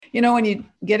When you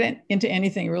get into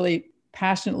anything really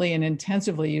passionately and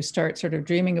intensively, you start sort of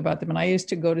dreaming about them. And I used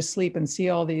to go to sleep and see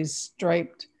all these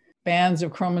striped bands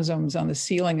of chromosomes on the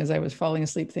ceiling as I was falling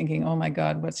asleep, thinking, oh my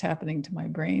God, what's happening to my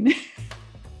brain?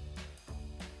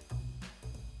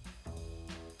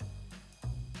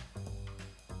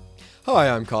 Hi,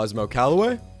 I'm Cosmo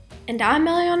Calloway. And I'm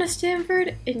Eliana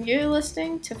Stanford, and you're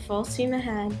listening to Full Steam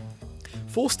Ahead.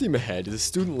 Full Steam Ahead is a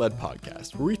student-led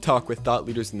podcast where we talk with thought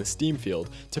leaders in the STEAM field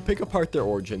to pick apart their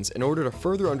origins in order to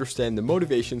further understand the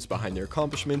motivations behind their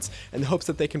accomplishments and the hopes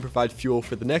that they can provide fuel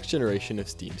for the next generation of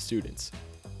STEAM students.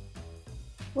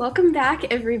 Welcome back,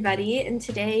 everybody, and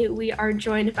today we are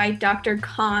joined by Dr.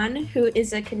 Khan, who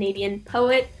is a Canadian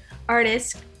poet,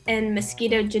 artist, and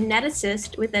mosquito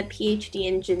geneticist with a PhD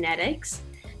in genetics.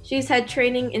 She's had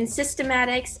training in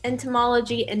systematics,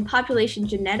 entomology, and population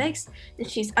genetics, and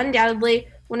she's undoubtedly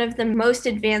one of the most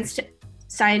advanced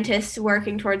scientists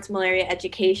working towards malaria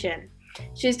education.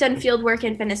 She's done field work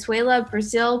in Venezuela,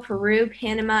 Brazil, Peru,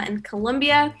 Panama, and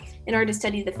Colombia in order to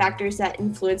study the factors that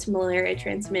influence malaria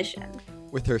transmission.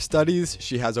 With her studies,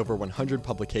 she has over 100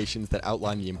 publications that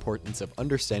outline the importance of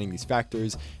understanding these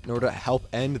factors in order to help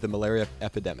end the malaria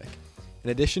epidemic. In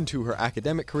addition to her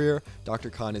academic career, Dr.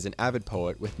 Khan is an avid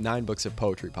poet with 9 books of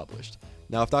poetry published.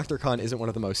 Now, if Dr. Khan isn't one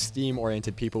of the most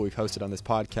STEAM-oriented people we've hosted on this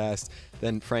podcast,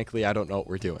 then frankly, I don't know what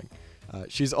we're doing.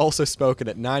 She's also spoken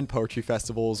at 9 poetry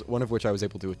festivals, one of which I was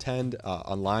able to attend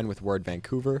online with Word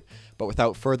Vancouver. But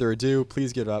without further ado,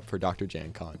 please give it up for Dr.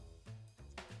 Jan Khan.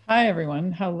 Hi,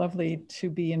 everyone. How lovely to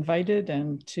be invited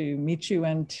and to meet you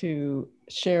and to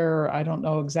share, I don't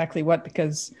know exactly what,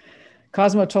 because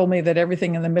Cosmo told me that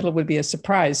everything in the middle would be a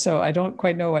surprise. So I don't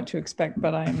quite know what to expect,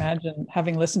 but I imagine,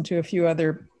 having listened to a few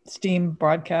other STEAM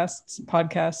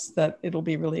podcasts, that it'll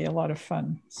be really a lot of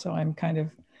fun. So I'm kind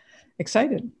of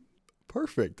excited.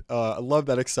 Perfect. I love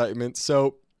that excitement.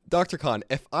 So, Dr. Khan,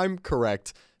 if I'm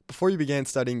correct, before you began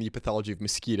studying the pathology of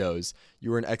mosquitoes,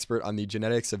 you were an expert on the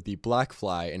genetics of the black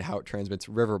fly and how it transmits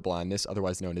river blindness,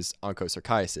 otherwise known as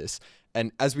onchocerciasis.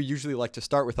 And as we usually like to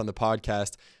start with on the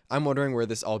podcast, I'm wondering where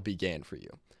this all began for you.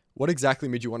 What exactly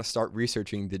made you want to start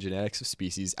researching the genetics of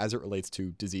species as it relates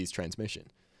to disease transmission?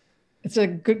 It's a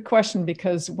good question,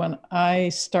 because when I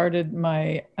started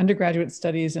my undergraduate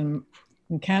studies in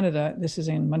Canada, this is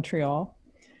in Montreal,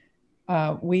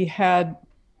 we had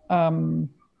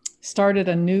started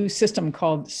a new system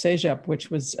called Cégep, which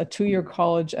was a 2-year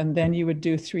college, and then you would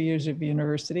do 3 years of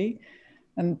university.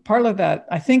 And part of that,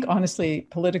 I think, honestly,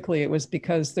 politically, it was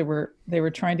because they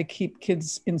were trying to keep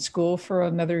kids in school for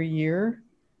another year.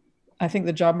 I think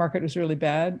the job market was really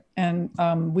bad. And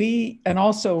we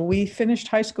finished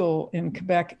high school in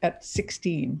Quebec at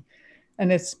 16.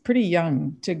 And it's pretty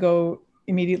young to go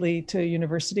immediately to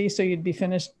university. So you'd be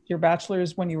finished your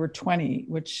bachelor's when you were 20,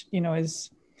 which, is...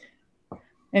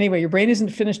 Anyway, your brain isn't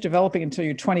finished developing until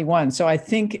you're 21. So I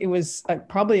think it was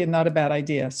probably not a bad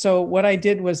idea. So what I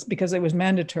did was, because it was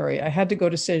mandatory, I had to go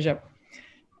to Cégep.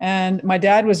 And my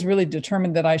dad was really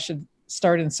determined that I should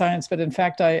start in science. But in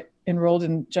fact, I enrolled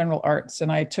in general arts,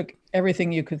 and I took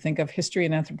everything you could think of: history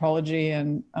and anthropology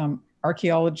and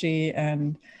archaeology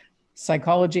and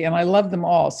psychology. And I loved them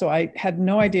all. So I had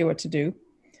no idea what to do.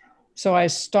 So I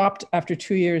stopped after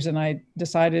 2 years, and I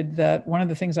decided that one of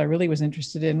the things I really was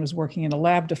interested in was working in a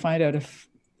lab to find out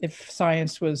if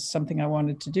science was something I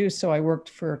wanted to do. So I worked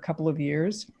for a couple of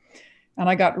years, and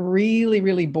I got really,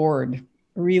 really bored,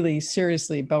 really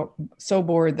seriously, so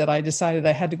bored that I decided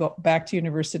I had to go back to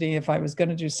university if I was going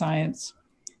to do science.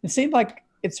 It seemed like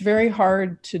it's very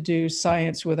hard to do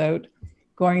science without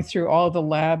going through all the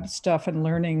lab stuff and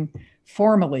learning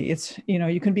formally. It's,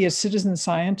 you can be a citizen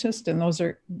scientist, and those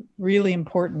are really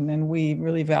important, and we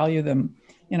really value them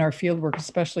in our field work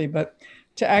especially. But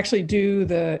to actually do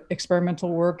the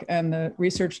experimental work and the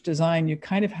research design, you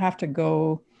kind of have to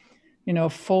go,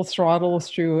 full throttle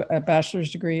through a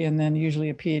bachelor's degree and then usually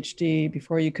a PhD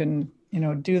before you can,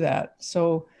 do that.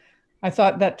 So I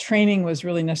thought that training was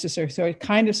really necessary. So I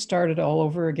kind of started all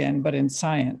over again, but in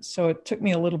science. So it took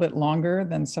me a little bit longer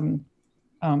than some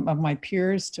of my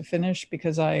peers to finish,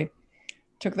 because I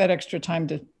took that extra time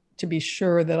to be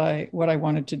sure that what I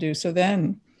wanted to do. So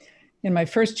then in my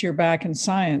first year back in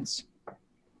science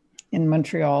in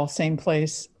Montreal, same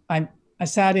place, I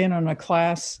sat in on a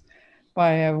class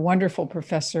by a wonderful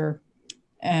professor,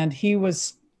 and he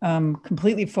was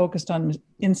completely focused on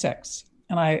insects.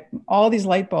 And all these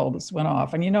light bulbs went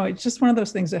off. And, it's just one of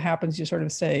those things that happens. You sort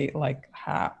of say, like,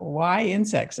 why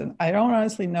insects? And I don't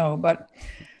honestly know, but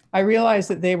I realized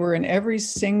that they were in every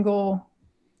single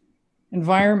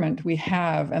environment we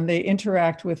have, and they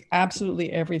interact with absolutely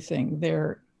everything.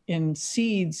 They're in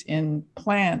seeds, in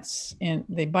plants,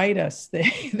 they bite us,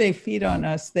 they feed on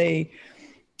us,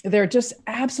 they're just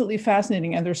absolutely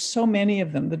fascinating. And there's so many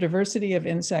of them. The diversity of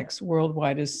insects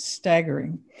worldwide is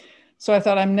staggering. So I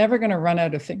thought, I'm never going to run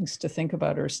out of things to think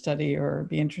about or study or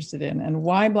be interested in. And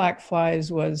why black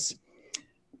flies was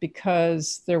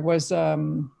because there was a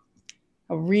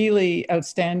really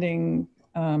outstanding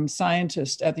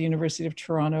scientist at the University of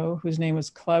Toronto whose name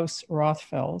was Klaus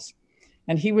Rothfels.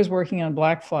 And he was working on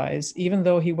black flies, even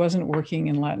though he wasn't working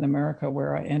in Latin America,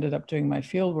 where I ended up doing my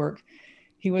field work.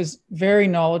 He was very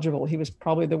knowledgeable. He was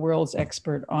probably the world's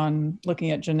expert on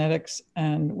looking at genetics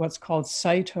and what's called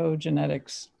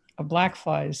cytogenetics of black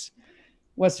flies.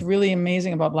 What's really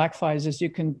amazing about black flies is you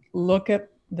can look at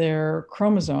their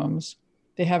chromosomes.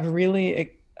 They have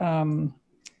really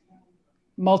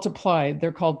multiplied.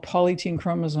 They're called polytene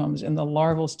chromosomes in the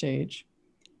larval stage.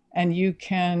 And you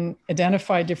can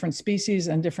identify different species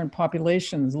and different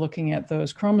populations looking at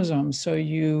those chromosomes. So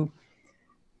you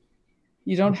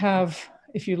don't have,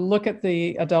 if you look at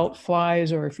the adult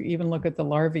flies, or if you even look at the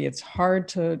larvae, it's hard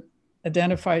to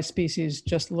identify species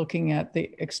just looking at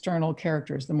the external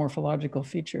characters, the morphological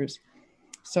features.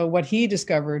 So what he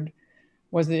discovered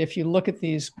was that if you look at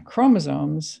these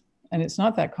chromosomes, and it's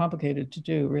not that complicated to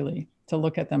do really, to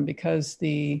look at them, because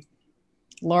the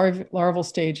larval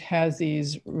stage has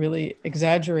these really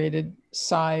exaggerated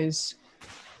size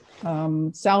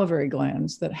salivary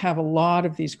glands that have a lot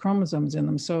of these chromosomes in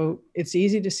them. So it's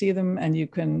easy to see them, and you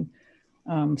can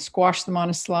squash them on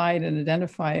a slide and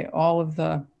identify all of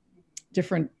the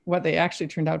different, what they actually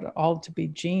turned out all to be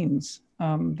genes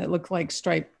that look like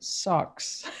striped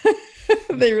socks.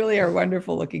 They really are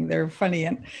wonderful looking. They're funny.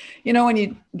 And, you know, when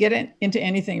you get into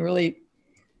anything really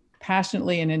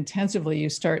passionately and intensively, you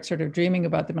start sort of dreaming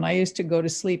about them. And I used to go to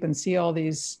sleep and see all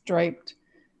these striped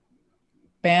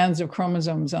bands of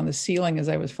chromosomes on the ceiling as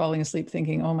I was falling asleep,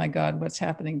 thinking, oh my God, what's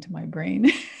happening to my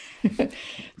brain?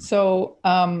 So,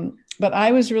 but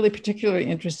I was really particularly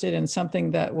interested in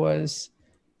something that was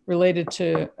related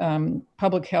to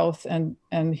public health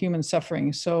and human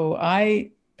suffering. So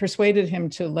I persuaded him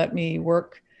to let me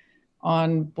work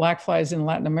on black flies in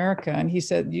Latin America. And he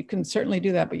said, you can certainly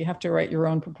do that, but you have to write your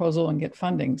own proposal and get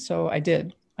funding. So I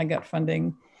did. I got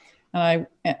funding. And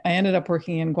I ended up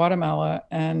working in Guatemala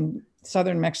and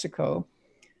southern Mexico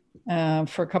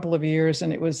for a couple of years.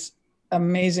 And it was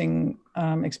amazing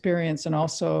experience, and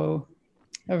also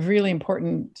a really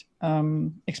important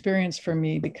experience for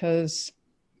me, because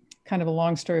kind of a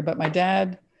long story, but my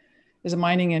dad was a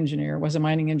mining engineer,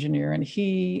 and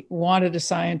he wanted a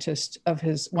scientist of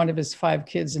one of his 5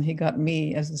 kids, and he got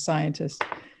me as the scientist.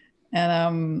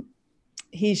 And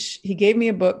he gave me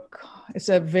a book. It's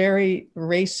a very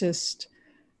racist,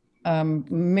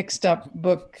 mixed up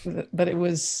book, but it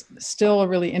was still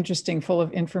really interesting, full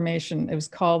of information. It was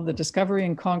called The Discovery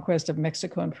and Conquest of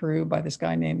Mexico and Peru by this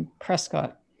guy named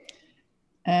Prescott.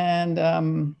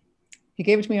 And he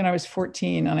gave it to me when I was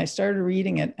 14, and I started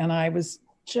reading it, and I was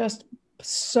just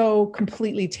so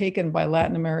completely taken by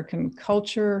Latin American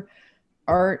culture,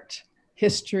 art,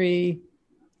 history.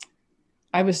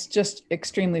 I was just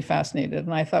extremely fascinated.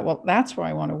 And I thought, well, that's where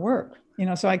I want to work. You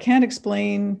know, so I can't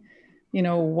explain, you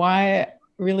know, why,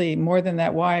 really more than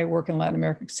that, why I work in Latin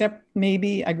America, except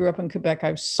maybe I grew up in Quebec.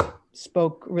 I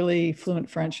spoke really fluent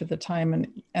French at the time,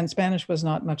 and Spanish was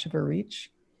not much of a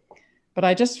reach. But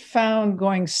I just found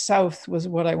going south was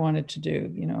what I wanted to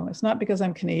do. You know, it's not because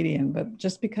I'm Canadian, but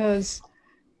just because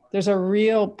there's a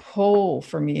real pull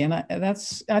for me. And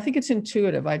I think it's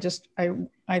intuitive.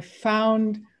 I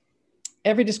found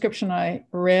every description I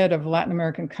read of Latin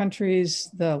American countries,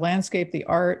 the landscape, the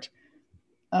art,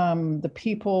 the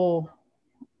people,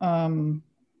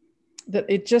 that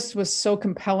it just was so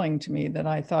compelling to me that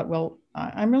I thought, well,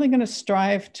 I'm really going to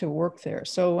strive to work there.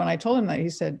 So when I told him that, he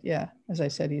said, yeah, as I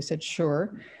said, he said,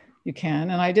 sure, you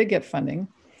can. And I did get funding.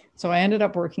 So I ended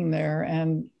up working there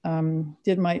and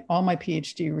did all my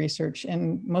PhD research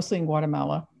mostly in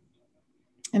Guatemala.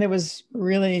 And it was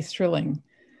really thrilling.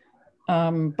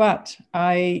 But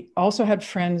I also had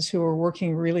friends who were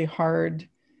working really hard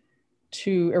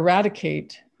to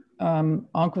eradicate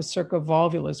Onchocerca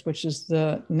volvulus, which is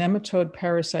the nematode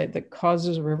parasite that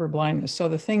causes river blindness. So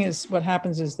the thing is, what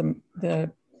happens is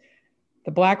the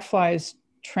black flies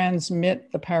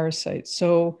transmit the parasite.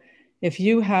 So if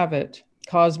you have it,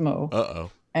 Cosmo,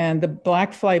 and the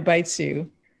black fly bites you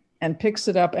and picks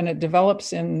it up, and it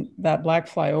develops in that black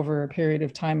fly over a period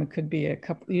of time, it could be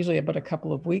usually about a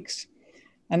couple of weeks.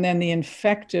 And then the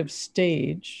infective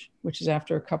stage, which is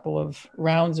after a couple of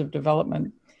rounds of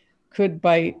development, could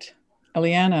bite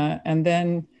Eliana, and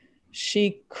then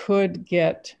she could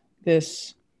get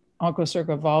this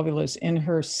Onchocerca volvulus in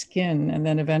her skin, and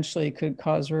then eventually could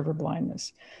cause river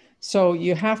blindness. So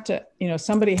you have to,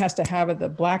 somebody has to have it. The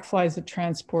black fly is the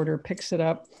transporter, picks it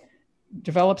up,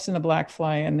 develops in the black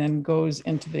fly, and then goes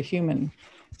into the human.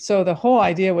 So the whole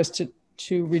idea was to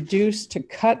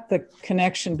cut the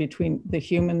connection between the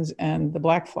humans and the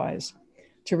black flies,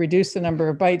 to reduce the number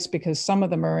of bites because some of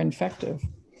them are infective.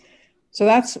 So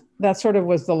that sort of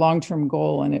was the long-term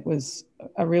goal. And it was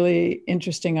a really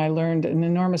interesting, I learned an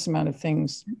enormous amount of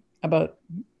things about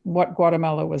what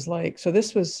Guatemala was like. So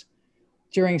this was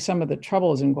during some of the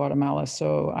troubles in Guatemala.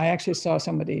 So I actually saw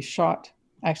somebody shot.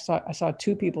 I saw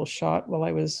two people shot while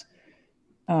I was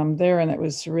there, and it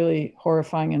was really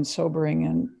horrifying and sobering.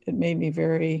 And it made me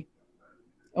very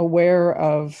aware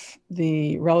of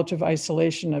the relative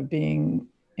isolation of being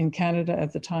in Canada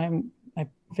at the time. I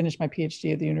finished my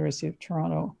PhD at the University of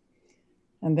Toronto,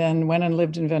 and then went and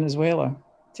lived in Venezuela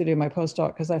to do my postdoc,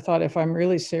 because I thought if I'm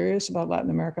really serious about Latin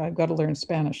America, I've got to learn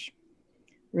Spanish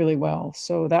really well.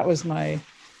 So that was my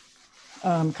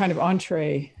kind of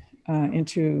entree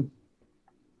into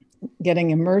getting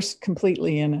immersed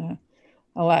completely in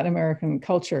a Latin American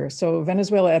culture. So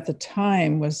Venezuela at the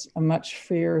time was a much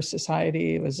freer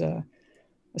society. It was a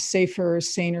safer,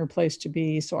 saner place to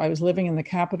be. So I was living in the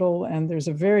capital, and there's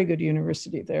a very good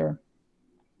university there,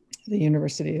 the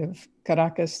University of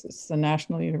Caracas. It's the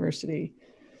national university.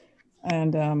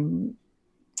 And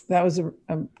that was a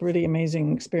really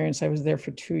amazing experience. I was there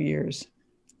for 2 years,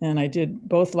 and I did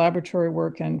both laboratory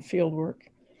work and field work.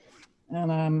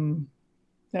 And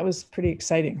that was pretty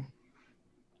exciting.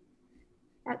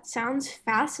 That sounds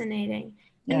fascinating.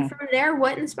 Yeah. And from there,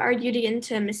 what inspired you to get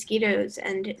into mosquitoes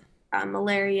and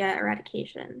malaria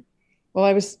eradication? Well,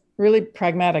 I was really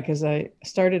pragmatic, as I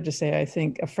started to say. I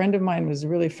think a friend of mine was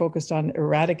really focused on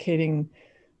eradicating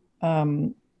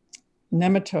nematodes,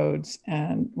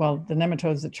 and the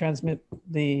nematodes that transmit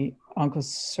the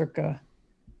Onchocerca,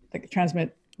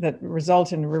 that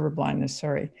result in river blindness,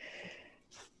 sorry.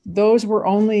 Those were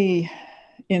only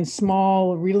in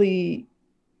small, really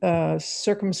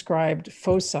circumscribed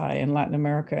foci in Latin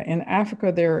America. In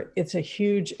Africa, it's a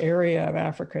huge area of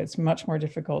Africa. It's much more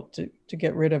difficult to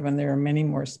get rid of, and there are many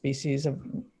more species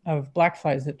of black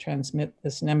flies that transmit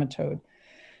this nematode.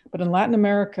 But in Latin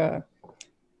America,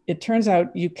 it turns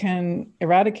out you can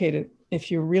eradicate it if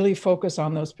you really focus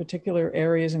on those particular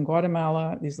areas in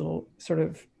Guatemala, these little sort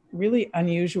of really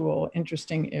unusual,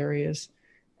 interesting areas,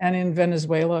 and in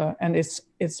Venezuela. And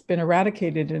it's been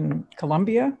eradicated in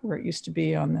Colombia, where it used to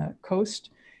be on the coast,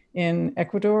 in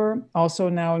Ecuador, also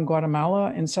now in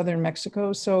Guatemala, in southern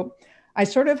Mexico. So I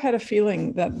sort of had a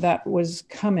feeling that was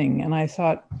coming, and I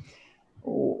thought,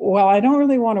 well, I don't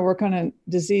really want to work on a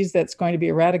disease that's going to be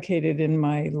eradicated in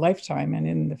my lifetime and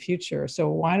in the future. So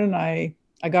why don't I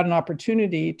got an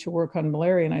opportunity to work on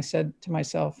malaria, and I said to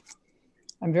myself,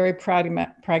 I'm very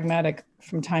pragmatic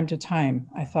from time to time.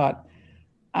 I thought,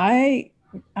 I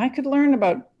could learn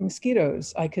about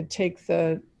mosquitoes. I could take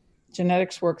the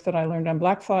genetics work that I learned on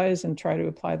black flies and try to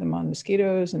apply them on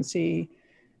mosquitoes and see,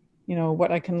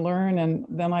 what I can learn. And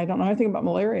then I don't know anything about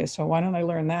malaria, so why don't I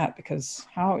learn that? Because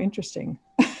how interesting.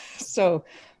 So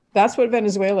that's what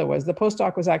Venezuela was. The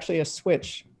postdoc was actually a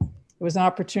switch. It was an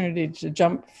opportunity to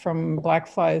jump from black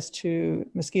flies to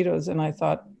mosquitoes. And I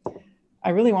thought,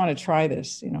 I really want to try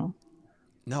this, No,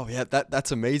 yeah,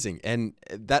 that's amazing. And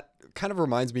that kind of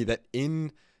reminds me that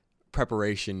in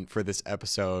preparation for this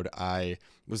episode, I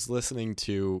was listening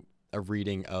to a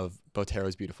reading of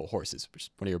Botero's Beautiful Horses, which is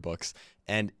one of your books.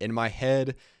 And in my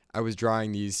head, I was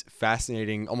drawing these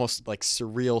fascinating, almost like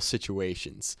surreal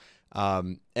situations.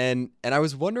 And I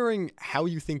was wondering how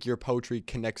you think your poetry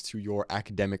connects to your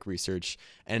academic research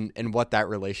and what that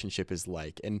relationship is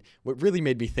like. And what really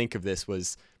made me think of this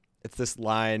was, it's this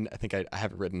line, I think I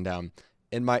have it written down.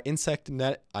 In my insect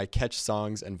net, I catch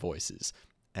songs and voices.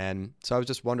 And so I was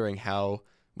just wondering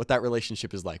what that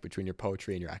relationship is like between your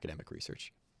poetry and your academic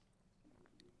research.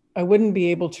 I wouldn't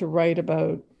be able to write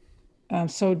about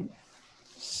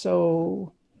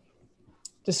so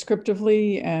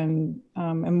descriptively and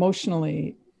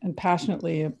emotionally and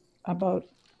passionately about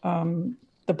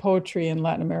the poetry in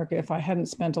Latin America if I hadn't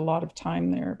spent a lot of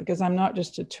time there, because I'm not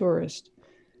just a tourist.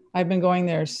 I've been going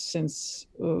there since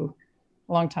a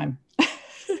long time,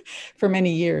 for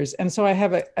many years. And so I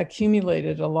have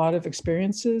accumulated a lot of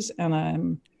experiences,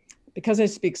 and because I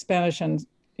speak Spanish and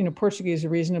Portuguese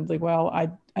reasonably well,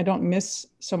 I don't miss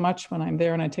so much when I'm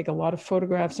there, and I take a lot of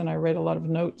photographs and I write a lot of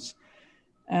notes.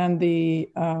 And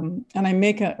and I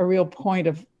make a real point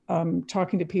of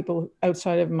talking to people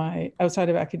outside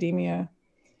of academia,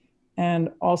 and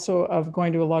also of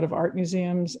going to a lot of art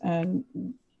museums and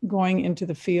going into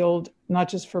the field, not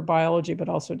just for biology, but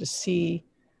also to see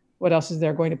what else is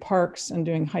there, going to parks and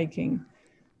doing hiking,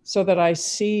 so that I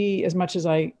see as much as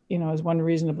I, as one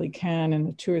reasonably can in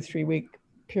a 2 or 3 week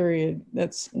period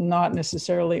that's not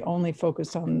necessarily only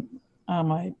focused on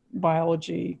my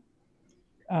biology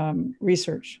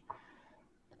research.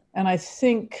 And I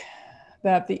think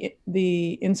that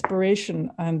the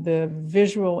inspiration and the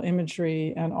visual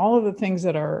imagery and all of the things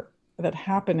that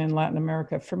happen in Latin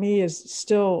America, for me, is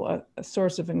still a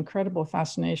source of incredible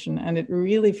fascination, and it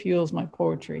really fuels my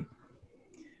poetry.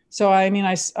 So I mean,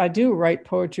 I do write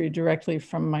poetry directly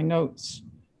from my notes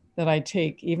that I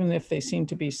take, even if they seem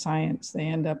to be science, they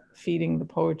end up feeding the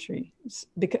poetry.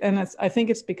 I think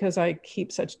it's because I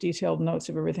keep such detailed notes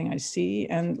of everything I see,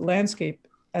 and landscape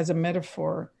as a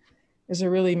metaphor is a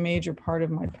really major part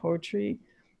of my poetry.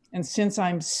 And since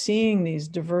I'm seeing these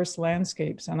diverse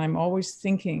landscapes, and I'm always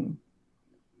thinking,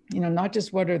 not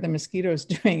just what are the mosquitoes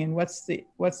doing and what's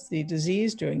the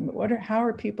disease doing, but how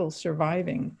are people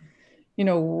surviving?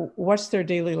 What's their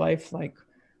daily life like?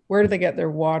 Where do they get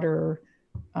their water?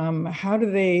 How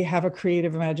do they have a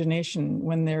creative imagination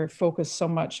when they're focused so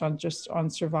much on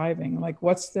surviving? Like,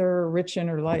 what's their rich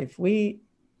inner life? We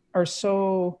are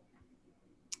so,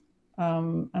 I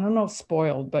don't know if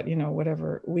spoiled, but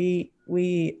whatever. We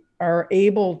are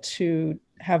able to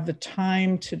have the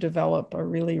time to develop a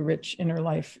really rich inner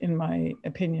life, in my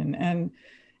opinion. And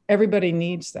everybody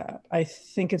needs that. I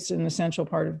think it's an essential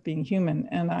part of being human.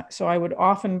 And so I would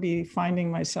often be finding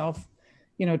myself,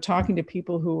 talking to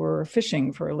people who were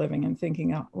fishing for a living and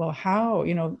thinking, well, how,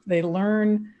 they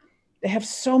have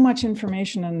so much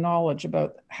information and knowledge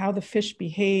about how the fish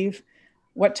behave,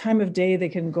 what time of day they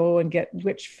can go and get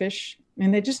which fish.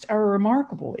 And they just are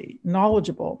remarkably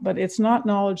knowledgeable, but it's not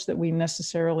knowledge that we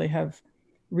necessarily have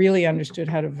really understood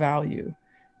how to value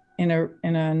in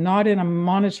a not in a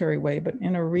monetary way, but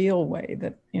in a real way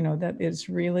that, that is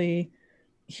really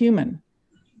human,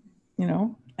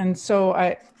 And so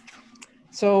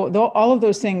all of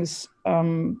those things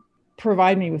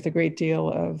provide me with a great deal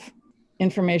of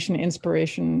information,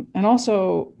 inspiration. And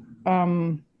also,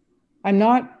 I'm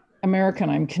not American,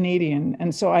 I'm Canadian.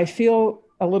 And so I feel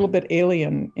a little bit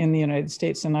alien in the United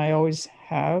States, and I always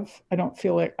have. I don't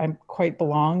feel like I'm quite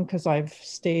belong because I've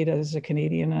stayed as a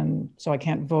Canadian, and so I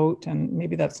can't vote, and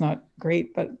maybe that's not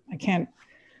great, but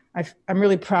I'm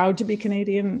really proud to be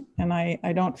Canadian, and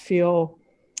I don't feel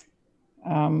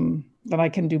that I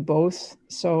can do both.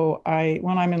 So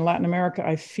when I'm in Latin America,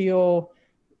 I feel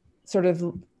sort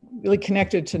of really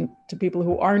connected to people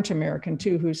who aren't American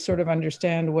too, who sort of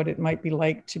understand what it might be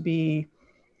like to be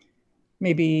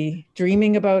maybe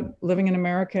dreaming about living in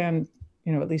America, and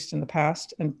at least in the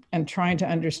past, and trying to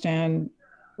understand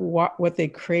what they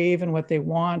crave and what they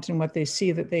want and what they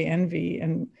see that they envy,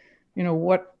 and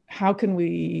how can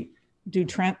we do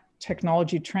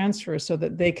technology transfer so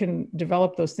that they can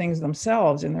develop those things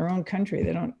themselves in their own country.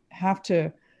 They don't have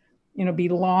to, be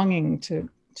longing to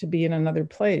be in another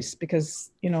place,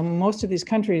 because, most of these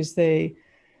countries, they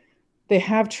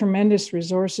have tremendous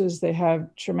resources. They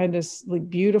have tremendously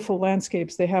beautiful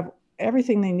landscapes. They have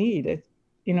everything they need.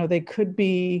 They could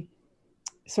be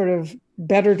sort of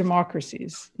better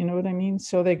democracies, you know what I mean?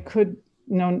 So they could,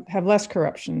 have less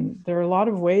corruption. There are a lot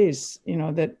of ways,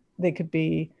 that they could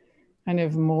be kind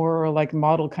of more like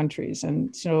model countries.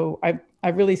 And so I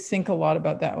really think a lot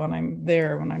about that when I'm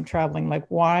there, when I'm traveling, like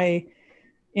why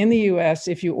in the US,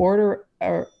 if you order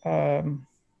a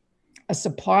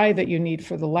supply that you need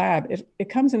for the lab, it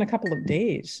comes in a couple of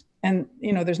days. And,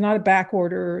 there's not a back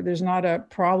order, there's not a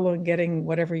problem getting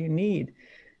whatever you need.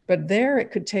 But there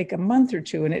it could take a month or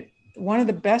two. And one of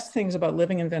the best things about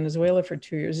living in Venezuela for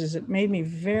 2 years is it made me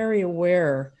very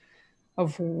aware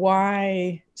of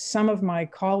why some of my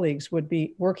colleagues would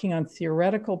be working on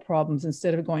theoretical problems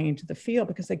instead of going into the field,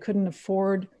 because they couldn't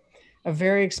afford a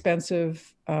very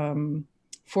expensive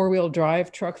four-wheel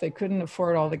drive truck. They couldn't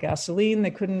afford all the gasoline.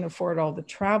 They couldn't afford all the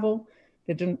travel.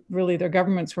 Their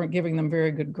governments weren't giving them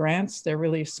very good grants. They're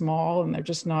really small and they're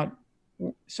just not,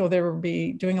 so they would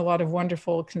be doing a lot of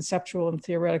wonderful conceptual and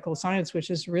theoretical science, which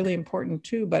is really important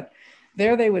too. But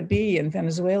there they would be in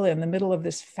Venezuela in the middle of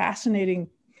this fascinating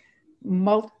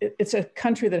it's a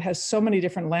country that has so many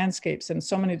different landscapes and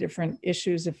so many different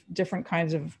issues of different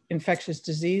kinds of infectious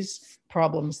disease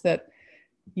problems that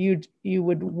you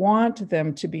would want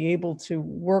them to be able to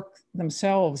work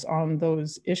themselves on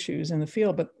those issues in the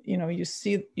field. But, you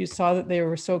saw that they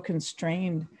were so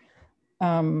constrained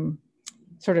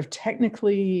sort of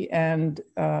technically and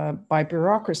by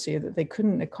bureaucracy that they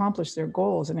couldn't accomplish their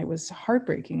goals. And it was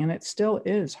heartbreaking, and it still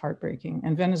is heartbreaking.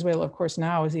 And Venezuela, of course,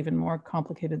 now is even more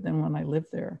complicated than when I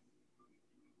lived there.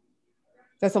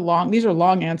 These are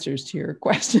long answers to your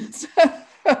questions.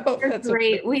 You're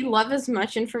great. Okay. We love as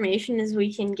much information as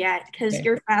we can get because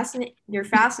you're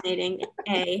fascinating,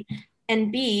 A,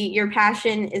 and B, your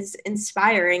passion is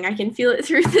inspiring. I can feel it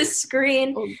through the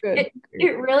screen. Oh, good.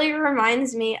 It really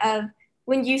reminds me of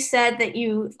when you said that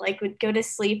you would go to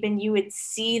sleep and you would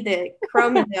see the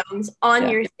chromosomes on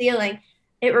your ceiling.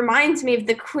 It reminds me of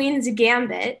the Queen's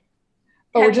Gambit.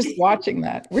 Oh, we're just watching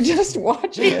that. We're just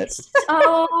watching it.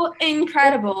 So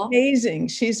incredible. Amazing.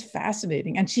 She's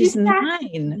fascinating. And she's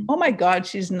 9. Oh my God,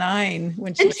 she's 9.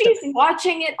 She's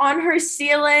watching it on her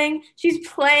ceiling. She's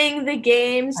playing the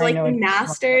games like the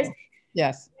Masters.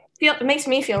 Yes. It makes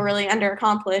me feel really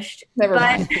underaccomplished. Never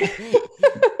mind.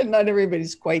 Not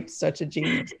everybody's quite such a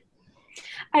genius.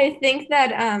 I think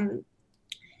that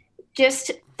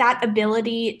just that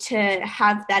ability to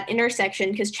have that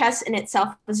intersection, because chess in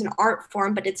itself is an art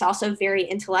form, but it's also very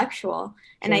intellectual.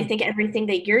 And I think everything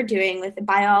that you're doing with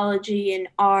biology and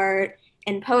art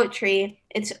and poetry,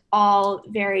 it's all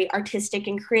very artistic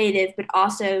and creative, but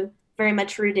also very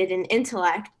much rooted in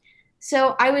intellect.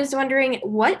 So I was wondering,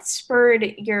 what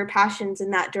spurred your passions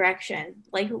in that direction?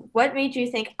 Like, what made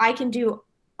you think I can do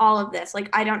all of this? Like,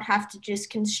 I don't have to just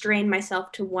constrain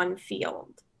myself to one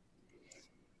field.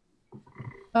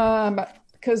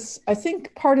 Because I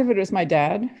think part of it was my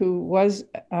dad, who was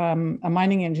a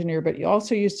mining engineer, but he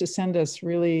also used to send us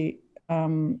really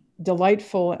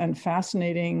delightful and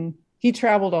fascinating. He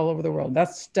traveled all over the world.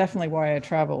 That's definitely why I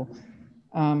travel.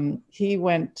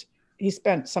 He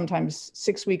spent sometimes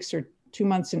 6 weeks or 2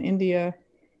 months in India,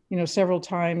 several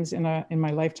times in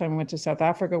my lifetime. I went to South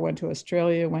Africa, went to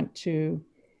Australia,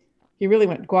 he really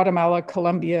went Guatemala,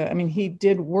 Colombia. I mean, he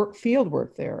did field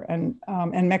work there and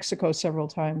Mexico several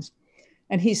times.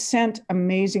 And he sent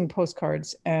amazing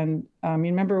postcards. And you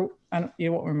remember,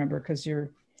 you won't remember because you're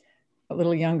a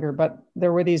little younger, but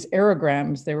there were these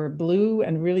aerograms. They were blue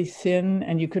and really thin,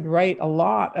 and you could write a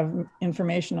lot of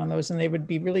information on those, and they would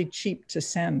be really cheap to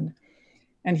send.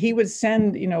 And he would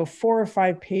send, 4 or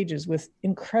 5 pages with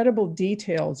incredible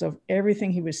details of everything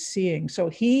he was seeing. So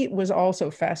he was also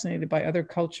fascinated by other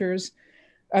cultures,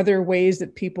 other ways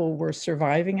that people were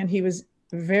surviving. And he was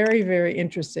very, very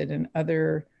interested in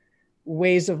other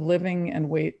ways of living and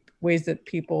ways that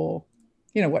people,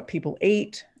 what people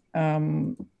ate,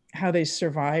 how they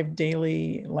survived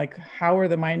daily, like what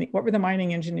were the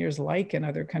mining engineers like in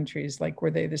other countries? Like,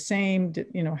 were they the same?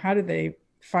 How did they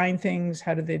find things?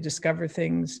 How did they discover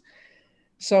things?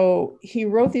 So he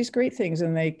wrote these great things,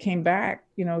 and they came back,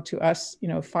 to us,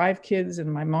 5 kids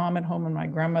and my mom at home and my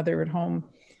grandmother at home.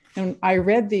 And I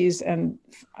read these, and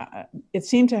it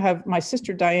seemed to have my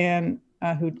sister Diane,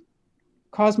 who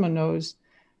Cosmo knows,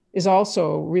 is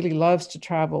also really loves to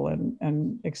travel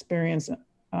and experience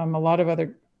a lot of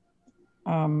other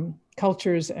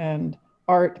cultures and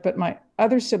art, but my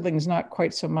other siblings, not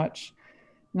quite so much.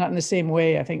 Not in the same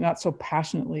way, I think, not so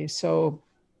passionately. So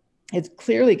it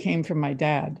clearly came from my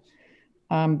dad,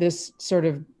 this sort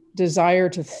of desire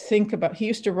to think about, he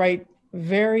used to write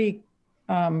very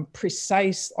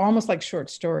precise, almost like short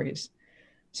stories.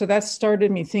 So that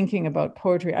started me thinking about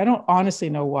poetry. I don't honestly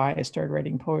know why I started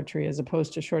writing poetry as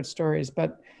opposed to short stories,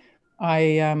 but I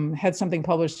had something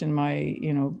published in my,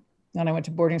 then I went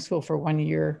to boarding school for 1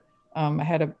 year. I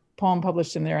had a poem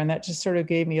published in there, and that just sort of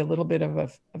gave me a little bit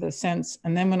of a sense.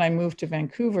 And then when I moved to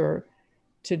Vancouver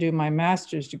to do my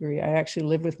master's degree, I actually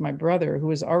lived with my brother, who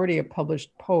was already a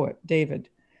published poet, David.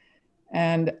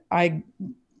 And I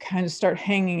kind of start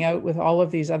hanging out with all of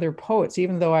these other poets,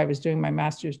 even though I was doing my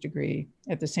master's degree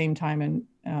at the same time in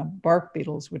bark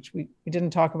beetles, which we didn't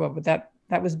talk about, but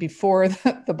that was before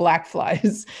the black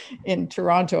flies in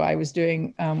Toronto. I was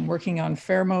working on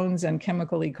pheromones and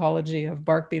chemical ecology of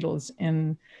bark beetles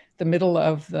in the middle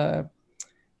of the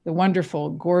wonderful,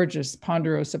 gorgeous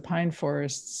ponderosa pine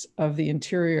forests of the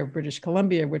interior of British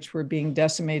Columbia, which were being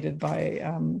decimated by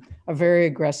a very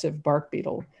aggressive bark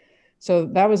beetle. So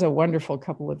that was a wonderful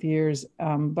couple of years,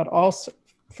 but also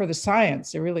for the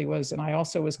science, it really was. And I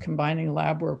also was combining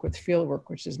lab work with field work,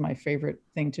 which is my favorite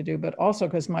thing to do, but also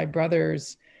because my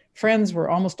brother's friends were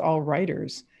almost all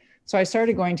writers. So I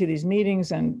started going to these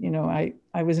meetings, and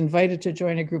I was invited to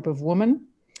join a group of women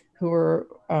who were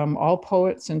all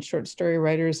poets and short story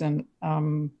writers. And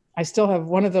I still have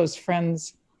one of those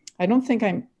friends. I don't think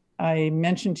I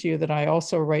mentioned to you that I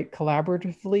also write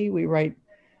collaboratively. We write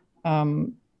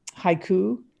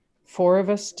haiku, 4 of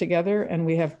us together, and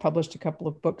we have published a couple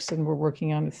of books, and we're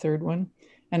working on a 3rd one.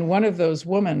 And one of those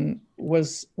women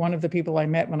was one of the people I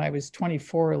met when I was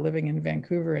 24 living in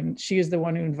Vancouver. And she is the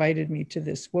one who invited me to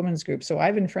this women's group. So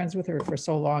I've been friends with her for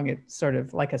so long, it's sort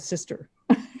of like a sister.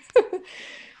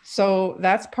 So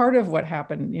that's part of what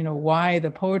happened, why the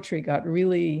poetry got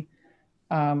really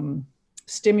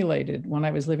stimulated when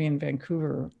I was living in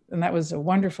Vancouver. And that was a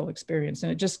wonderful experience.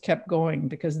 And it just kept going,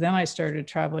 because then I started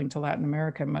traveling to Latin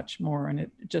America much more. And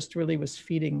it just really was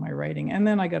feeding my writing. And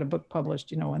then I got a book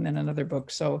published, and then another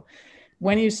book. So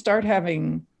when you start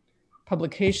having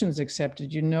publications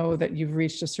accepted, you know that you've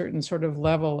reached a certain sort of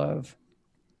level of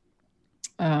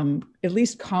at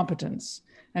least competence,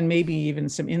 and maybe even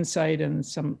some insight and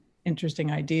some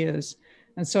interesting ideas.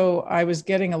 And so I was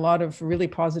getting a lot of really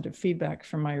positive feedback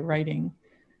from my writing,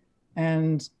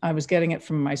 and I was getting it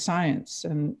from my science.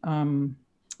 And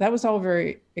that was all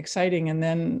very exciting. And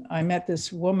then I met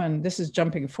this woman. This is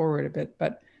jumping forward a bit,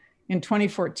 but in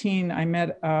 2014, I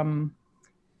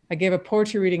gave a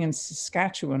poetry reading in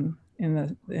Saskatchewan,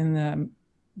 in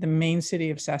the main city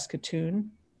of Saskatoon.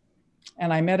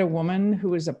 And I met a woman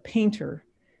who was a painter,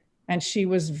 and she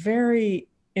was very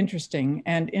interesting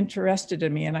and interested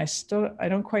in me. And I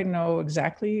don't quite know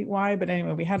exactly why, but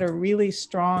anyway, we had a really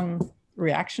strong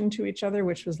reaction to each other,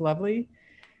 which was lovely.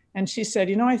 And she said,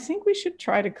 I think we should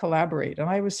try to collaborate. And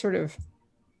I was sort of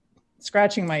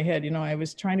scratching my head. I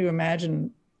was trying to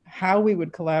imagine how we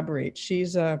would collaborate.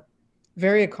 She's a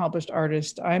very accomplished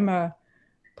artist. I'm a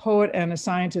poet and a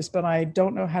scientist, but I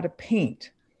don't know how to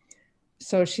paint.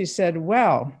 So she said,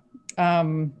 well,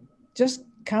 just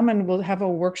come and we'll have a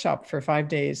workshop for 5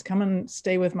 days. Come and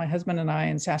stay with my husband and I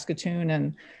in Saskatoon,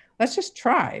 and let's just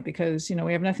try, because,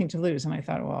 we have nothing to lose. And I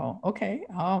thought, well, okay,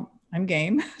 I'm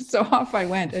game. So off I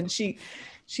went. And she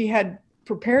had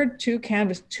prepared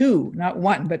two, not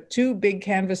one, but two big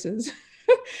canvases.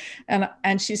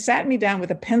 and she sat me down with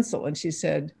a pencil and she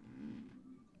said,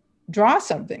 draw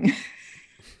something.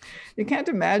 You can't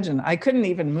imagine. I couldn't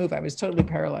even move. I was totally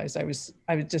paralyzed. I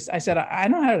said, I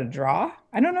don't know how to draw.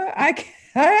 I don't know.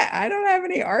 I don't have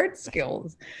any art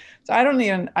skills. So I don't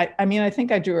even, I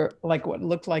think I drew like what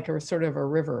looked like a sort of a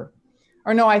river.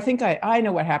 Or no, I think I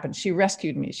know what happened. She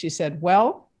rescued me. She said,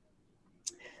 well,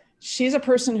 she's a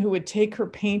person who would take her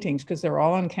paintings, because they're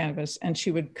all on canvas, and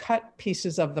she would cut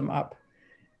pieces of them up.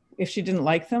 If she didn't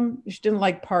like them, if she didn't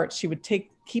like parts, she would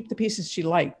keep the pieces she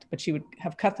liked, but she would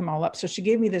have cut them all up. So she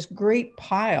gave me this great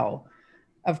pile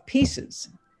of pieces.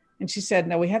 And she said,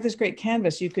 now we have this great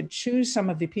canvas. You could choose some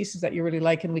of the pieces that you really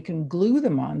like, and we can glue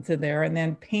them onto there and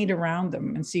then paint around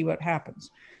them and see what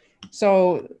happens.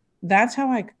 So that's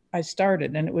how I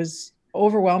started. And it was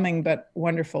overwhelming, but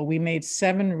wonderful. We made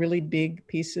 7 really big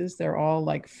pieces. They're all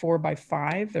like 4 by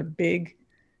 5. They're big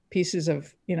pieces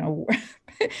of,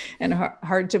 and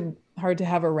hard to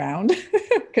have around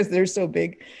because they're so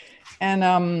big.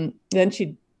 And then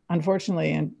she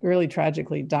unfortunately and really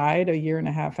tragically died a year and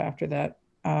a half after that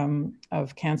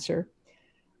of cancer.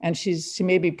 And she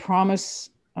made me promise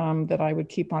that I would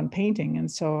keep on painting.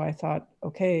 And so I thought,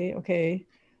 okay,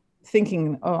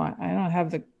 thinking, I don't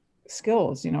have the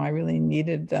skills. I really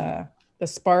needed the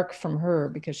spark from her,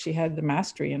 because she had the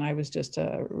mastery and I was just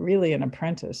really an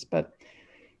apprentice. But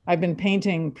I've been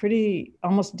painting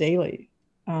almost daily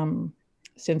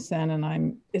since then,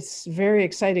 and it's very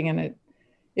exciting. And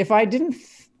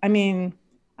I'm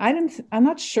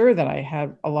not sure that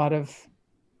I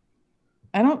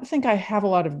don't think I have a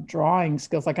lot of drawing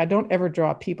skills. Like, I don't ever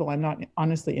draw people I'm not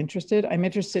honestly interested. I'm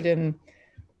interested in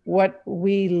what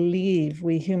we leave,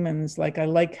 we humans. Like, I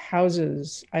like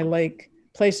houses. I like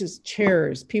places,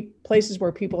 chairs, places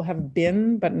where people have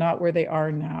been, but not where they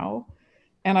are now.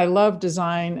 And I love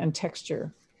design and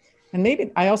texture. And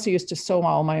maybe I also used to sew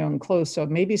all my own clothes. So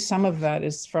maybe some of that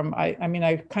is from,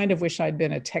 I kind of wish I'd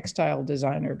been a textile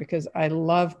designer, because I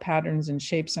love patterns and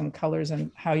shapes and colors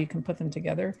and how you can put them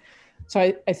together. So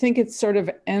I think it's sort of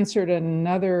answered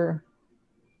another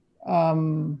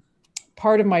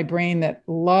part of my brain that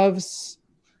loves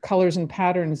colors and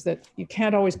patterns that you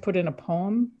can't always put in a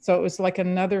poem. So it was like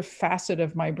another facet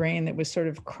of my brain that was sort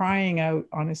of crying out,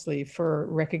 honestly, for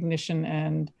recognition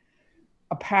and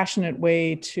a passionate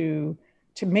way to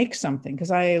make something.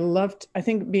 Because I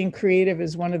think being creative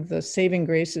is one of the saving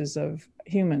graces of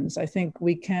humans. I think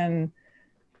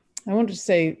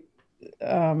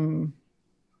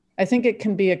I think it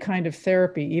can be a kind of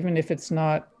therapy, even if it's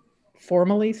not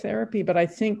formally therapy. But I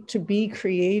think to be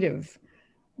creative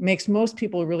makes most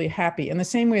people really happy, in the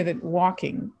same way that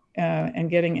walking and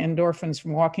getting endorphins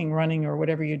from walking, running, or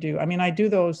whatever you do. I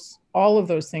do all of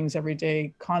those things every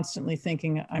day, constantly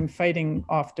thinking I'm fighting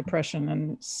off depression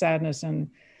and sadness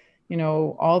and,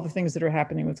 all the things that are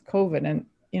happening with COVID. And,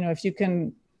 if you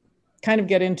can kind of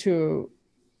get into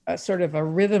a sort of a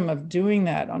rhythm of doing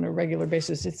that on a regular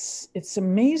basis, it's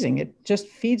amazing. It just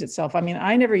feeds itself.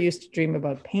 I never used to dream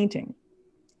about painting.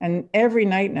 And every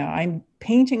night now I'm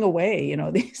painting away, you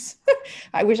know, these,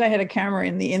 I wish I had a camera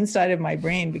in the inside of my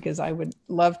brain, because I would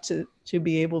love to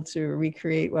be able to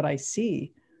recreate what I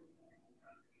see.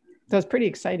 So it's pretty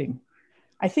exciting.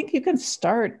 I think you can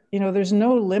start, you know, there's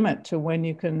no limit to when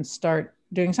you can start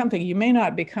doing something. You may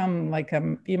not become like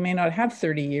you may not have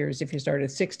 30 years if you start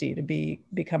at 60 to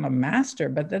become a master,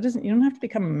 but that doesn't, you don't have to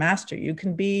become a master. You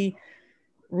can be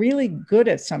really good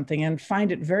at something and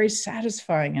find it very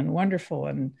satisfying and wonderful,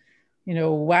 and, you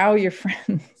know, wow your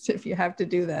friends if you have to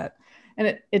do that.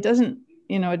 And it doesn't,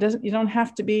 you know, you don't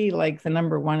have to be like the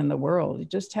number one in the world. You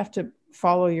just have to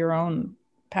follow your own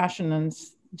passion and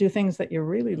do things that you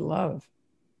really love.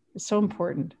 It's so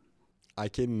important. I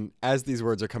can, as these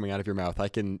words are coming out of your mouth, I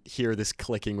can hear this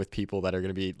clicking with people that are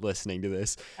going to be listening to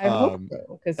this. I hope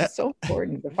so, because it's so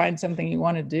important to find something you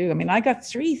want to do. I mean, I got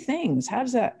 3 things. How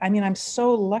does that, I mean, I'm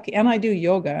so lucky. And I do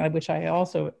yoga, which I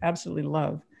also absolutely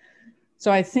love.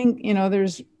 So I think, you know,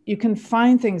 you can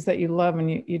find things that you love,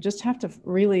 and you just have to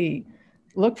really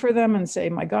look for them and say,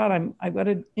 my God, I've got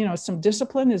to, you know, some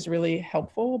discipline is really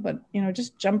helpful, but, you know,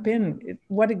 just jump in.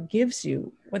 What they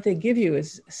give you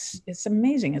it's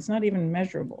amazing. It's not even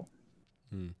measurable.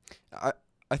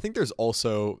 I think there's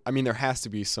also, I mean, there has to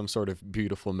be some sort of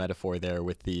beautiful metaphor there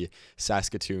with the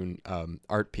Saskatoon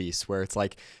art piece, where it's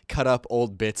like cut up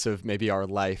old bits of maybe our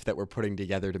life that we're putting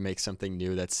together to make something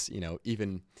new that's, you know,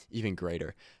 even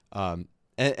greater. And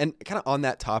kind of on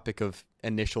that topic of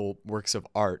initial works of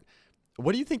art,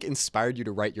 what do you think inspired you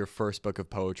to write your first book of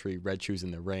poetry, Red Shoes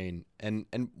in the Rain? And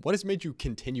what has made you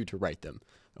continue to write them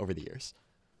over the years?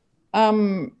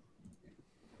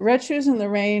 Red Shoes in the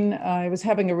Rain, I was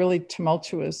having a really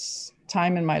tumultuous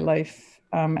time in my life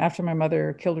after my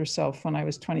mother killed herself when I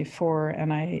was 24.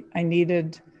 And I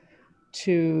needed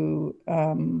to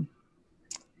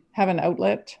have an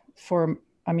outlet for,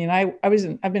 I mean, I've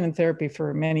been in therapy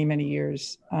for many, many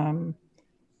years. And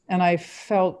I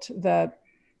felt that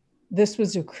this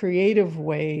was a creative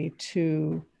way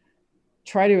to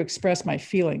try to express my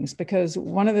feelings, because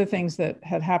one of the things that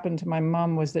had happened to my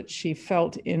mom was that she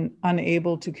felt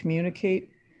unable to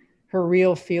communicate her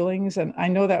real feelings. And I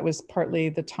know that was partly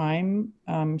the time.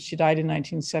 She died in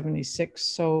 1976.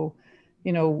 So,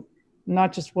 you know,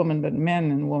 not just women, but men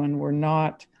and women were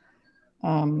not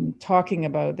talking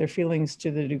about their feelings to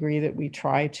the degree that we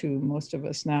try to, most of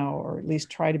us now, or at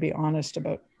least try to be honest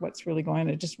about what's really going on.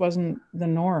 It just wasn't the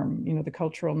norm, you know, the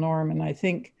cultural norm. And I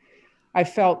think I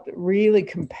felt really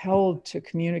compelled to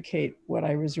communicate what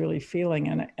I was really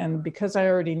feeling. And because I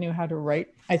already knew how to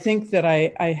write, I think that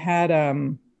I had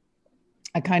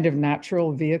a kind of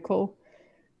natural vehicle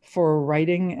for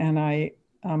writing. And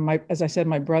as I said,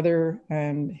 my brother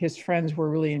and his friends were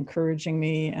really encouraging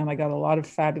me, and I got a lot of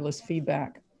fabulous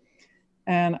feedback.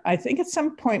 And I think at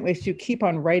some point, if you keep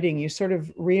on writing, you sort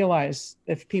of realize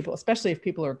especially if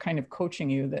people are kind of coaching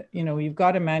you, that, you know, you've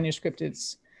got a manuscript,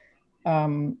 it's,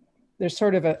 there's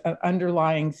sort of an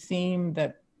underlying theme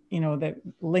that, you know, that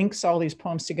links all these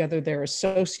poems together. They're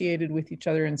associated with each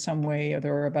other in some way, or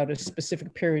they're about a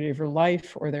specific period of your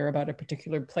life, or they're about a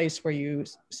particular place where you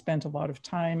spent a lot of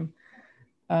time.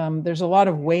 There's a lot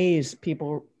of ways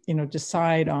people, you know,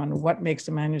 decide on what makes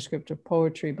a manuscript of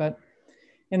poetry. But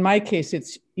in my case,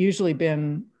 it's usually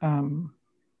been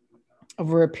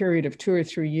over a period of 2 or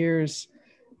 3 years,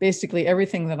 basically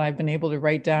everything that I've been able to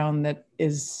write down that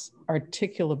is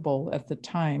articulable at the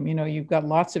time. You know, you've got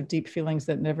lots of deep feelings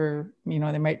that never, you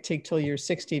know, they might take till you're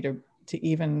 60 to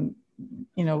even,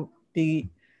 you know, be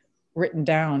written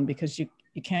down, because you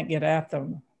can't get at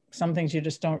them. Some things you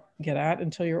just don't get at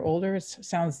until you're older. It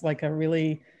sounds like a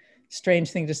really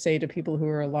strange thing to say to people who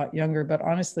are a lot younger, but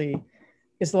honestly,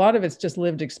 a lot of it's just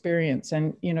lived experience.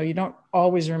 And, you know, you don't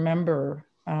always remember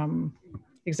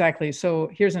exactly. So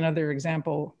here's another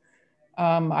example.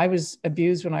 I was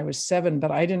abused when I was 7,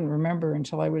 but I didn't remember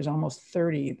until I was almost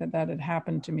 30 that had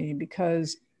happened to me,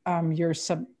 because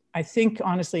I think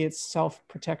honestly it's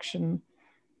self-protection.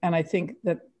 And I think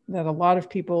that a lot of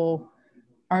people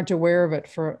aren't aware of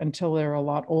it until they're a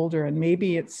lot older. And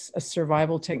maybe it's a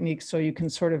survival technique, so you can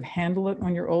sort of handle it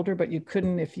when you're older, but you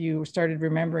couldn't if you started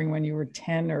remembering when you were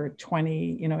 10 or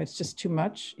 20. You know, it's just too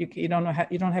much. You don't know how,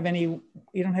 you don't have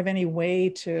any way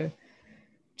to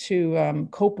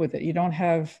cope with it. You don't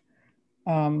have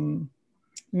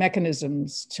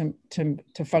mechanisms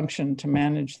to function, to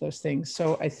manage those things.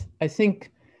 So I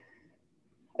think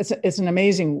it's an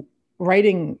amazing,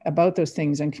 writing about those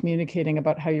things and communicating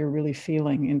about how you're really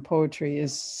feeling in poetry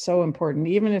is so important.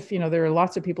 Even if, you know, there are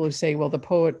lots of people who say, well,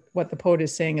 what the poet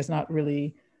is saying is not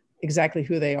really exactly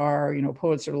who they are. You know,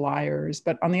 poets are liars.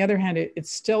 But on the other hand, it's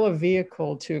still a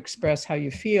vehicle to express how you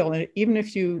feel. And even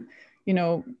if you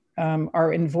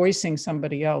are invoicing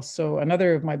somebody else. So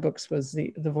another of my books was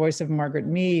the voice of Margaret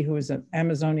Mee, who is an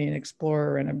Amazonian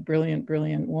explorer and a brilliant,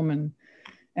 brilliant woman.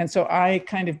 And so I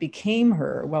kind of became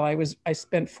her while I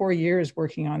spent 4 years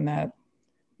working on that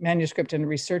manuscript and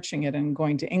researching it and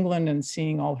going to England and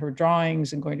seeing all her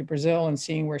drawings and going to Brazil and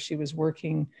seeing where she was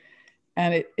working.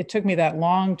 And it took me that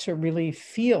long to really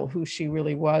feel who she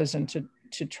really was and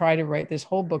to try to write this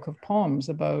whole book of poems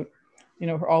about,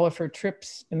 all of her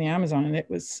trips in the Amazon. And it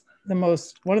was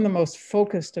one of the most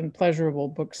focused and pleasurable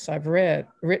books I've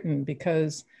written,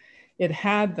 because it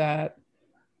had that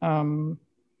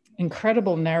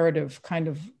incredible narrative kind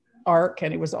of arc,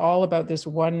 and it was all about this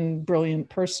one brilliant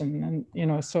person. And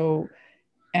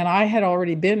and I had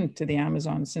already been to the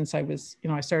Amazon since I was,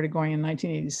 I started going in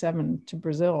 1987 to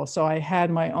Brazil, so I had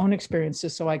my own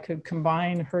experiences, so I could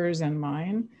combine hers and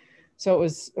mine. So it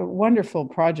was a wonderful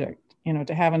project,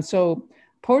 to have. And so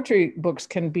poetry books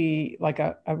can be like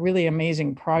a really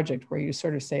amazing project where you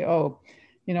sort of say, oh,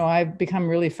 I've become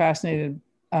really fascinated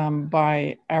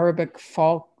by Arabic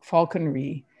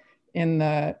falconry in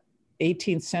the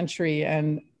 18th century,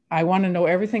 and I want to know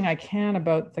everything I can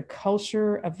about the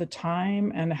culture of the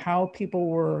time and how people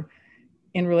were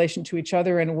in relation to each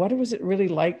other, and what was it really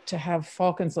like to have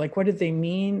falcons? Like, what did they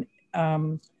mean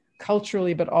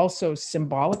culturally, but also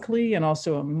symbolically and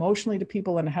also emotionally to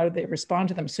people, and how did they respond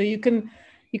to them? So you can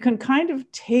kind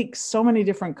of take so many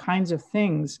different kinds of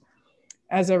things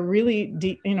as a really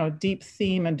deep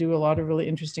theme and do a lot of really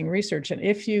interesting research. And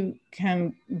if you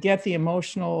can get the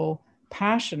emotional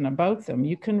passion about them,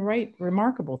 you can write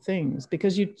remarkable things,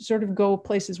 because you sort of go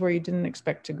places where you didn't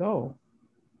expect to go,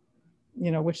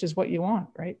 which is what you want,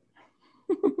 right?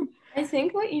 I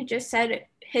think what you just said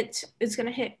hits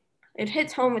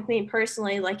home with me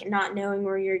personally, like not knowing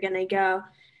where you're going to go.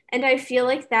 And I feel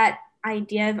like that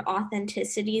idea of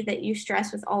authenticity that you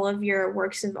stress with all of your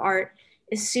works of art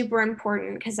is super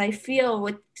important, because I feel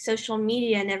with social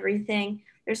media and everything,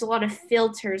 there's a lot of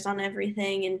filters on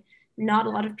everything, and not a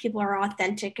lot of people are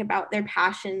authentic about their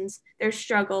passions, their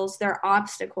struggles, their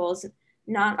obstacles.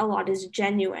 Not a lot is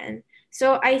genuine.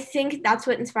 So I think that's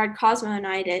what inspired Cosmo and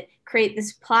I to create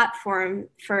this platform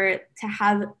to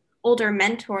have older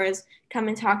mentors come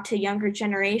and talk to younger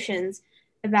generations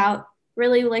about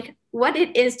really like what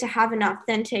it is to have an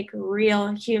authentic,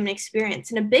 real human experience.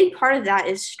 And a big part of that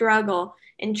is struggle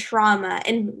and trauma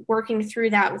and working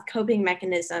through that with coping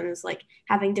mechanisms, like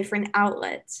having different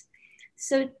outlets.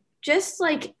 So just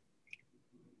like,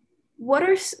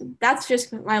 that's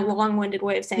just my long-winded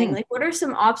way of saying, like, what are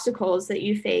some obstacles that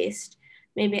you faced,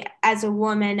 maybe as a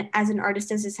woman, as an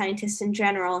artist, as a scientist in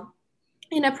general,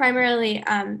 in a primarily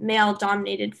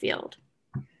male-dominated field?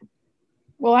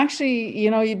 Well, actually,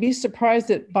 you'd be surprised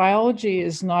that biology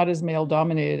is not as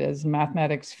male-dominated as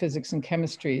mathematics, physics, and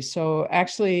chemistry. So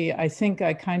actually, I think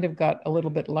I kind of got a little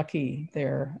bit lucky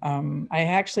there. I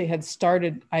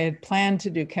had planned to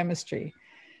do chemistry.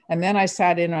 And then I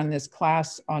sat in on this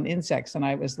class on insects, and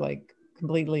I was like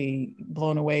completely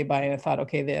blown away by it. I thought,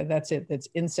 okay, that's it. That's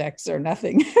insects or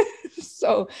nothing.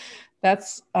 So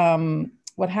that's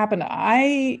what happened.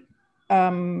 I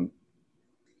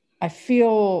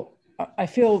feel,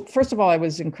 first of all, I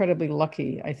was incredibly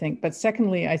lucky, I think. But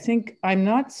secondly, I think I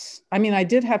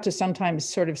did have to sometimes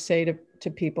sort of say to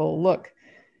people, look,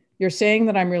 you're saying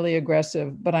that I'm really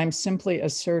aggressive, but I'm simply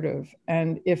assertive.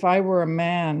 And if I were a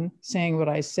man saying what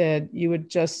I said, you would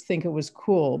just think it was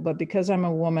cool. But because I'm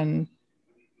a woman,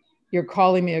 you're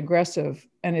calling me aggressive,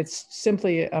 and it's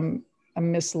simply a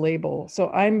mislabel. So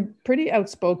I'm pretty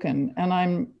outspoken, and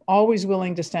I'm always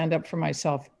willing to stand up for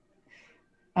myself.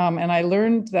 And I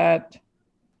learned that,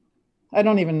 I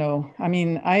don't even know. I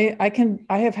mean, I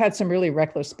have had some really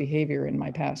reckless behavior in my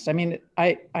past. I mean,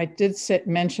 I did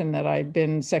mention that I'd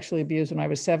been sexually abused when I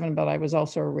was 7, but I was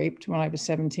also raped when I was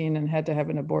 17 and had to have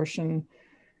an abortion.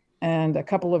 And a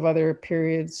couple of other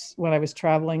periods when I was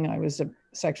traveling, I was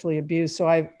sexually abused. So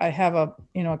I have a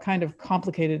kind of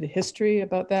complicated history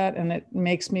about that. And it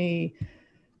makes me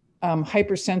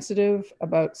hypersensitive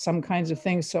about some kinds of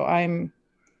things. So I'm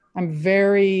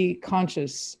very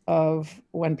conscious of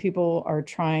when people are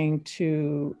trying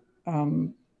to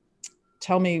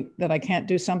tell me that I can't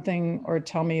do something, or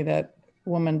tell me that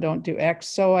women don't do X.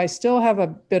 So I still have a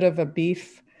bit of a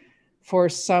beef for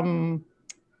some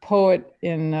poet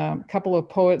a couple of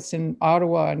poets in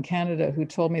Ottawa in Canada who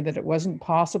told me that it wasn't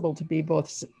possible to be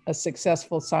both a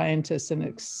successful scientist and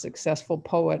a successful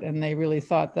poet. And they really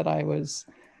thought that I was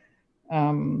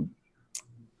I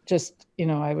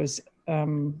was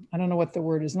I don't know what the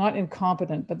word is, not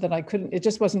incompetent, but that I couldn't, it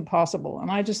just wasn't possible. And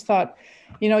I just thought,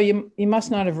 you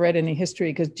must not have read any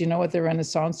history, because do you know what the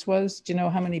Renaissance was? Do you know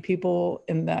how many people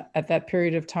at that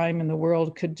period of time in the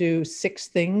world could do 6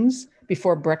 things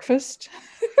before breakfast?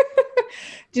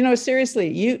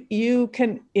 Seriously, you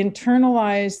can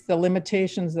internalize the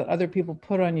limitations that other people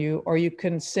put on you, or you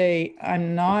can say,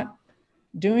 I'm not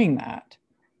doing that.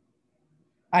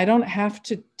 I don't have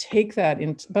to take that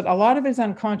in, but a lot of it is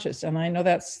unconscious. And I know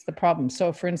that's the problem.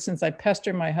 So for instance, I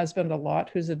pester my husband a lot,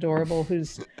 who's adorable,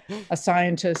 who's a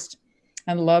scientist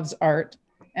and loves art,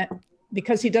 and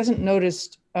because he doesn't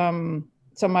notice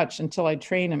so much until I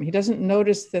train him. He doesn't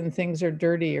notice then things are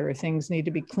dirty or things need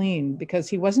to be cleaned, because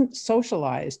he wasn't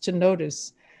socialized to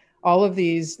notice all of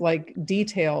these like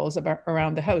details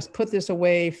around the house. Put this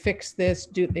away, fix this,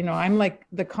 I'm like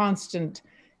the constant,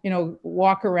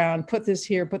 walk around, put this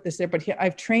here, put this there. But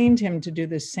I've trained him to do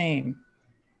the same.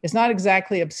 It's not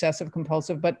exactly obsessive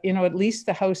compulsive, but at least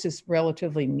the house is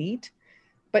relatively neat.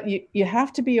 But you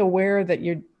have to be aware that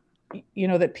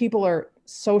that people are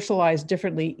socialized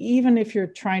differently, even if you're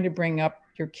trying to bring up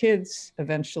your kids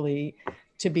eventually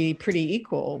to be pretty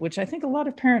equal, which I think a lot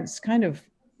of parents kind of,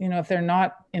 if they're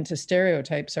not into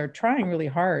stereotypes, are trying really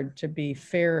hard to be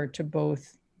fair to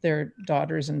both their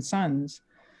daughters and sons.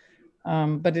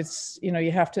 But it's,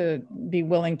 you have to be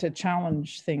willing to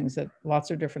challenge things at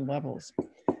lots of different levels.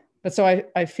 But so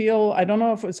I feel, I don't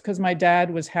know if it was because my dad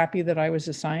was happy that I was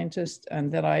a scientist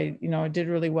and that I did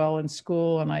really well in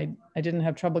school, and I didn't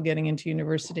have trouble getting into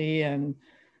university. And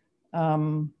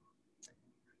I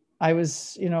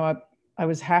was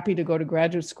happy to go to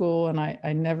graduate school, and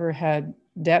I never had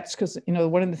debts, because,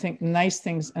 one of the nice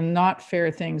things and not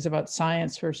fair things about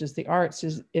science versus the arts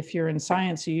is if you're in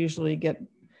science, you usually get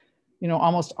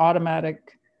almost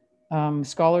automatic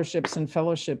scholarships and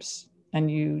fellowships, and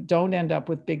you don't end up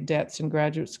with big debts in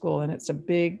graduate school. And it's a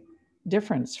big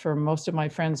difference for most of my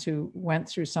friends who went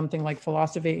through something like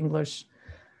philosophy, English,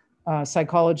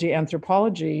 psychology,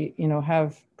 anthropology,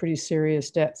 have pretty serious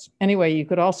debts. Anyway, you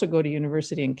could also go to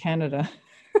university in Canada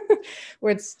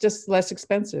where it's just less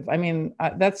expensive. I mean,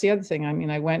 that's the other thing. I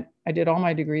mean, I did all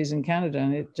my degrees in Canada,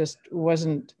 and it just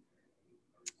wasn't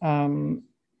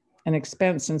an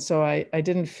expense. And so I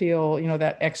didn't feel,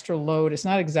 that extra load. It's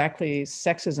not exactly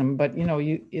sexism, but,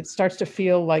 it starts to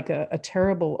feel like a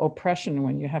terrible oppression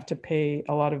when you have to pay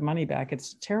a lot of money back.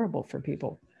 It's terrible for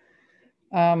people.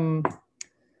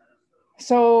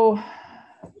 So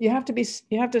you have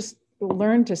to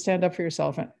learn to stand up for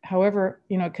yourself. However,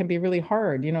 it can be really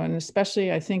hard, and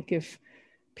especially I think if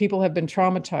people have been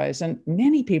traumatized, and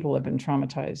many people have been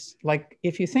traumatized. Like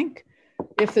if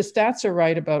the stats are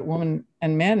right about women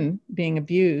and men being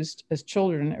abused as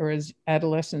children or as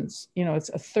adolescents, it's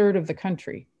a third of the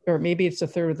country, or maybe it's a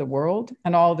third of the world,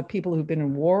 and all the people who've been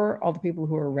in war, all the people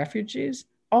who are refugees,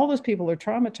 all those people are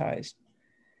traumatized.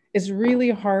 It's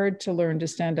really hard to learn to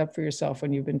stand up for yourself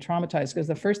when you've been traumatized, because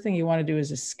the first thing you want to do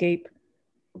is escape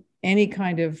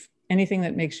anything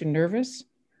that makes you nervous.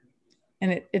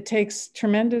 And it takes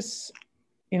tremendous,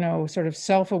 sort of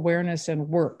self-awareness and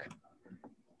work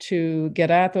to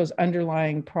get at those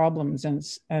underlying problems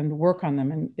and work on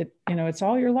them. And it's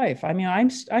all your life. I mean, I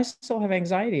still have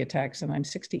anxiety attacks, and I'm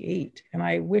 68, and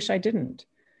I wish I didn't.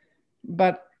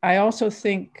 But I also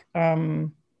think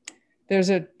there's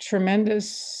a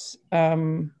tremendous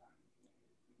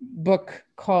book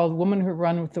called Women Who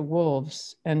Run with the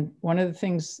Wolves. And one of the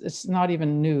things, it's not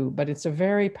even new, but it's a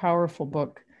very powerful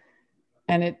book.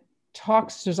 And it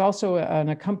talks, there's also an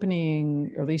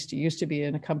accompanying, or at least it used to be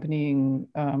an accompanying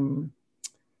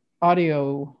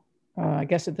audio, I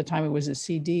guess at the time it was a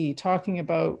CD, talking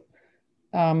about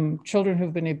children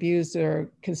who've been abused that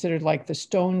are considered like the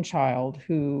stone child,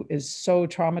 who is so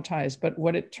traumatized. But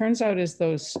what it turns out is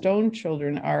those stone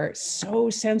children are so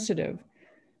sensitive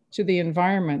to the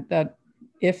environment that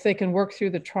if they can work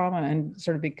through the trauma and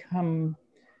sort of become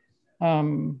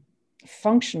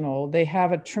functional, they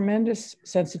have a tremendous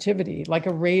sensitivity, like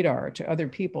a radar to other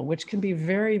people, which can be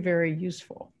very, very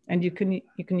useful. And you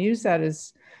can use that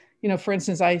as, for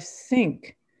instance, I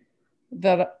think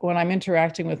that when I'm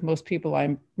interacting with most people,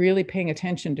 I'm really paying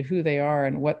attention to who they are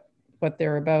and what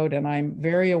they're about. And I'm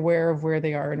very aware of where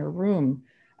they are in a room.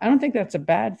 I don't think that's a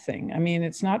bad thing. I mean,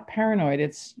 it's not paranoid.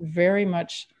 It's very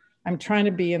much, I'm trying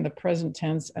to be in the present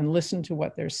tense and listen to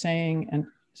what they're saying and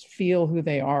feel who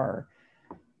they are.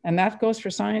 And that goes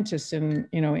for scientists in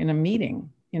a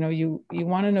meeting. You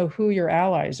want to know who your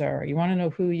allies are. You want to know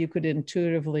who you could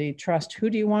intuitively trust. Who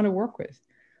do you want to work with?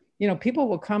 People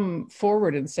will come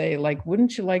forward and say, like,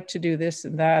 wouldn't you like to do this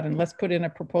and that? And let's put in a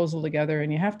proposal together.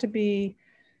 And you have to be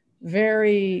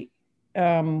very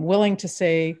willing to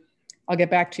say, I'll get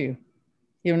back to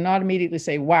you. Not immediately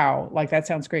say, wow, like that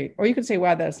sounds great. Or you could say,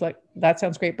 wow, that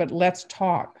sounds great, but let's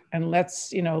talk and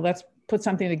let's put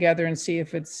something together and see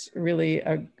if it's really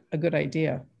a good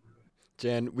idea.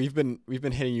 Jan, we've been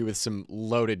hitting you with some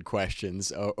loaded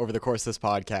questions over the course of this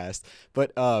podcast,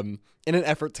 but in an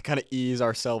effort to kind of ease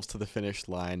ourselves to the finish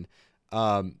line,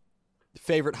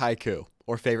 favorite haiku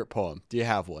or favorite poem? Do you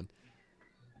have one?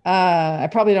 I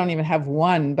probably don't even have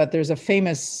one, but there's a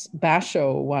famous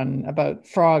Basho one about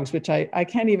frogs, which I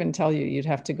can't even tell you. You'd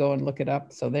have to go and look it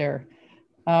up. So there.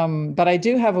 But I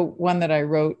do have one that I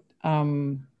wrote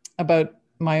about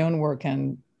my own work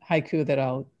and haiku that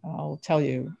I'll tell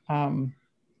you.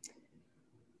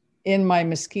 In my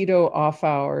mosquito off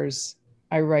hours,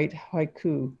 I write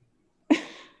haiku.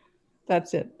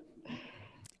 That's it.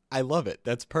 I love it.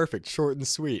 That's perfect. Short and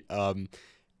sweet.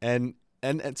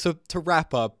 And so to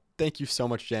wrap up, thank you so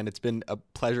much, Jen. It's been a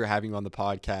pleasure having you on the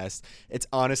podcast. It's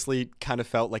honestly kind of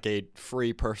felt like a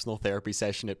free personal therapy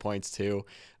session at points too.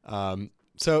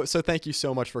 So thank you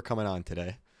so much for coming on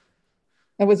today.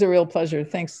 It was a real pleasure.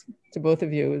 Thanks to both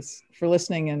of you for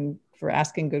listening and for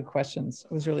asking good questions.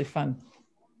 It was really fun.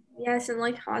 Yes, and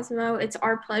like Cosmo, it's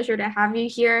our pleasure to have you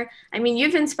here. I mean,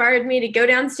 you've inspired me to go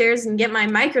downstairs and get my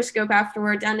microscope after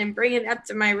we're done and bring it up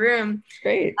to my room.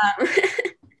 Great.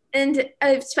 And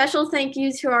a special thank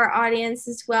you to our audience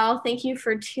as well. Thank you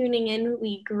for tuning in.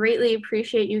 We greatly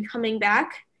appreciate you coming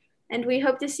back. And we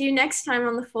hope to see you next time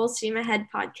on the Full Steam Ahead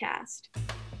podcast.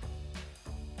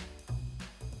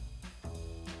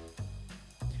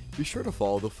 Be sure to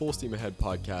follow the Full Steam Ahead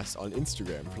podcast on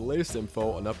Instagram for the latest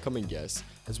info on upcoming guests,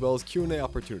 as well as Q&A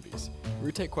opportunities, where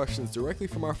we take questions directly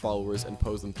from our followers and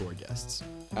pose them to our guests,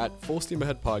 at Full Steam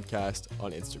Ahead podcast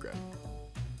on Instagram.